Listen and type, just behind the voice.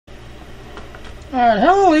Alright,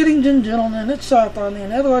 hello ladies and gentlemen, it's Seth on the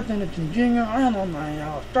Another Lieutenant Junior. I am on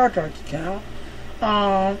my Star Trek account.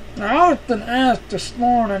 Now I was been asked this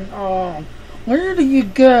morning, where do you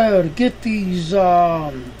go to get these,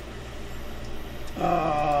 like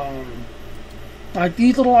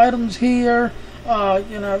these little items here,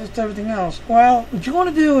 you know, just everything else. Well, what you want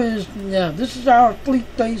to do is, yeah, this is our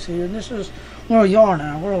fleet base here, and this is where we are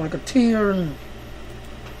now. We're like a tier, and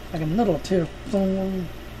like a middle tier thing.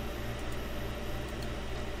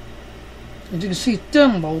 As you can see,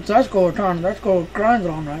 consumables, that's what we're grinding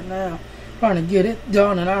on right now. Trying to get it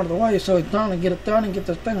done and out of the way so it's done and get it done and get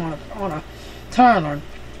this thing on a timer.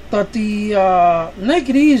 But the make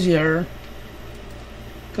it easier,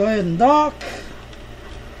 go ahead and dock.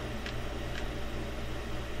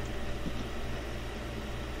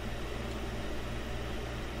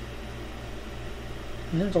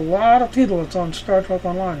 And there's a lot of people that's on Star Trek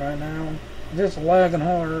Online right now. It's lagging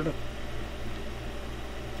hard.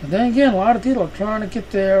 But then again, a lot of people are trying to get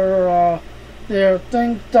their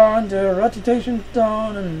things done, their reputations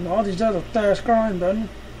done, and all these other tasks grinding.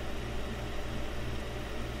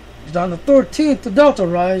 On the 13th, the Delta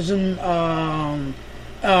Horizon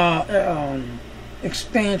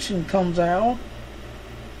expansion comes out.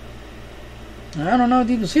 I don't know if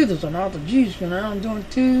you can see this or not. The G's, you know, I'm doing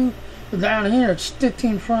 2. But down here, it's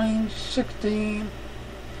 15 frames, 16.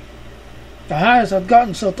 The highest I've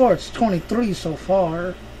gotten so far, it's 23 so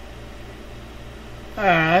far.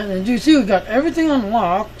 Alright, and you see we got everything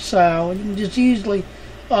unlocked, so you can just easily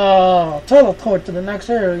teleport to the next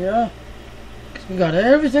area. We got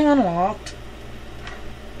everything unlocked.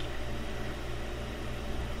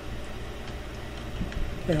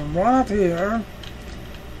 Okay, right here.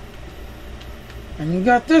 And you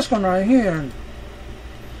got this one right here.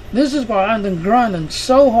 This is why I've been grinding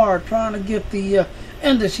so hard trying to get the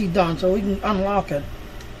embassy done so we can unlock it.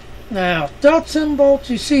 Now, stealth symbols,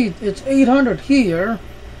 you see, it's 800 here.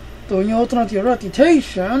 So when you open up your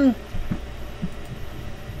reputation,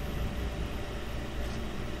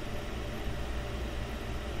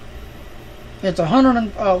 it's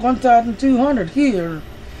 1,200 here.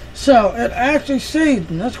 So it actually saved,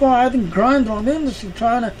 and that's why I've been grinding on the embassy,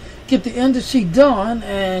 trying to get the embassy done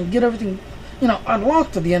and get everything, you know,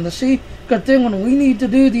 unlocked to the embassy. Because then when we need to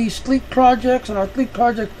do these fleet projects, and our fleet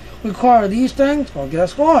project require these things, well,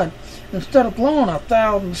 guess what? Instead of blowing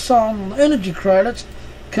 1,000 some energy credits,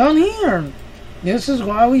 come here. This is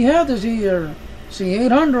why we have this here. See,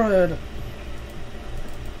 800.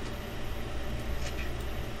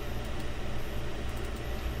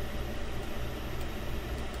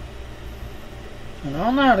 And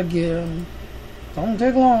on that again. Don't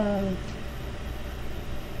take long.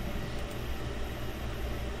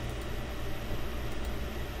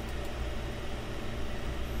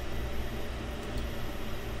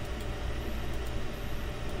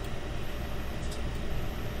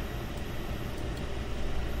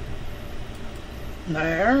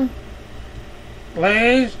 There.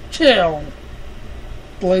 Blaze, chill.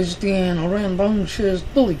 Blaze the rambunctious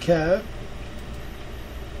bully cat.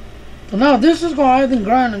 So now this is why I've been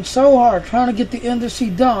grinding so hard trying to get the embassy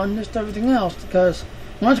done, just everything else, because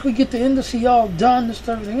once we get the embassy all done, just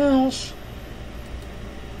everything else,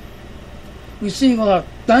 we see we'll have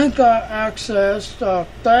tank access,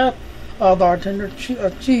 that bartender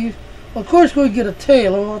chief. Of course, we'll get a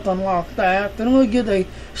tail, we'll have to unlock that. Then we'll get a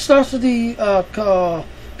specialty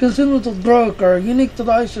consumable broker, unique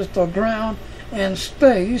devices to ground and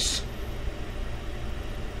space.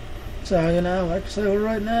 So, you know, like I say,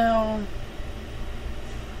 right now,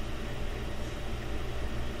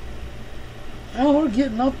 oh, we're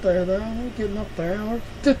getting up there, though. We're getting up there. We're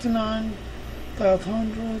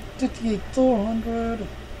 59,500, 58,400.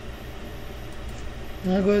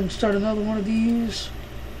 I'll go ahead and start another one of these.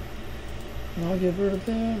 And I'll get rid of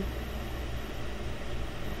that.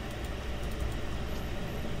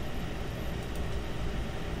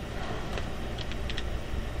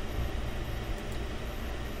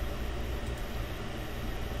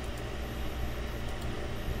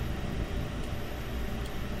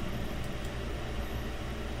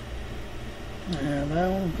 And that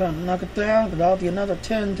one, kind of knock it down, because I'll do another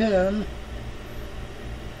 10-10.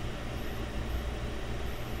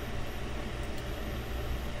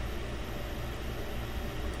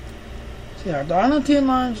 See, our Dynatine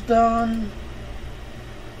line's done.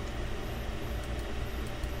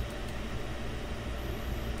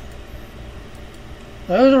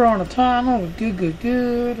 Those are on a timer. Good, good,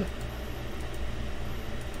 good.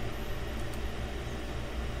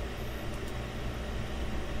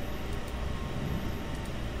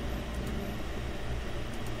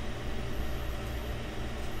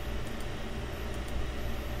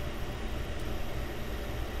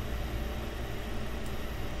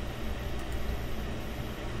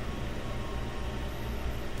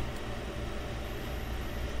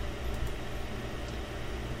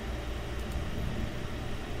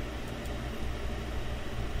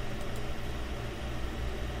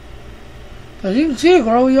 As you can see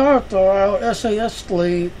where we are with our SAS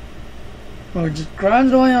fleet. We're just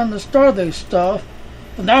grinding away on the Stardate stuff.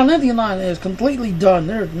 The Divinity line is completely done.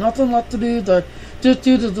 There's nothing left to do. Just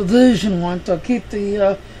do the division one to keep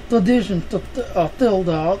the division filled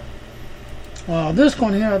out. This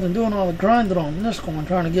one here, I've been doing all the grinding on this one,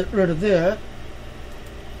 trying to get rid of that.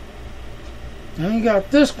 And you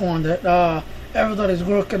got this one that everybody's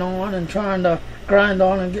working on and trying to grind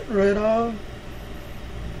on and get rid of.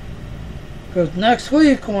 Because next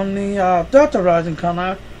week when the Delta Rising come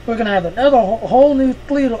out, we're going to have another whole new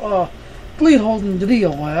fleet holding to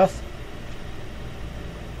deal with.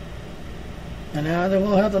 And then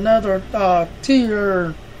we'll have another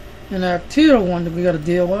tier, tier one that we got to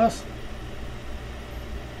deal with.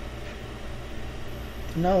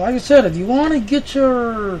 Now, like I said, if you want to get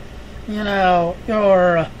your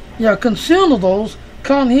consumables,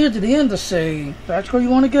 come here to the embassy. That's where you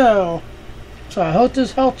want to go. So I hope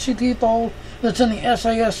this helps you people that's in the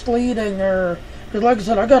SAS fleet and your. Because like I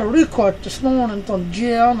said, I got a request this morning from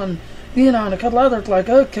Jim and and a couple others like,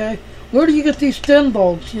 okay, where do you get these stem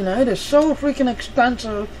bolts? It is so freaking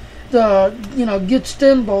expensive to get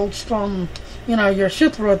stem bolts from your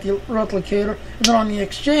ship replicator, and then on the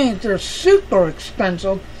exchange they're super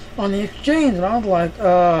expensive on the exchange. And I was like,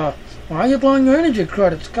 why are you blowing your energy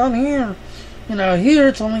credits? Come here. Here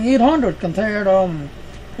it's only 800 compared to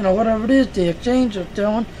whatever it is the exchange is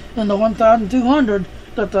doing, and the 1,200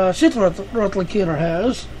 that the ship replicator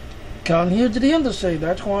has. Come here to the embassy.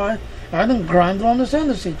 That's why I've been grinding on this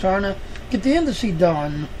embassy, trying to get the embassy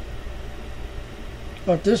done.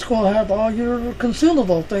 But this will have all your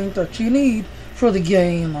consumable things that you need for the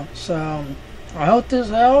game. So I hope this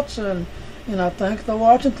helps, and thank you for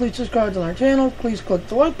watching. Please subscribe to our channel. Please click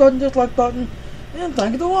the like button, dislike button, and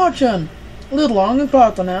thank you for watching. Live long and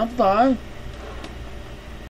prosper now. Bye.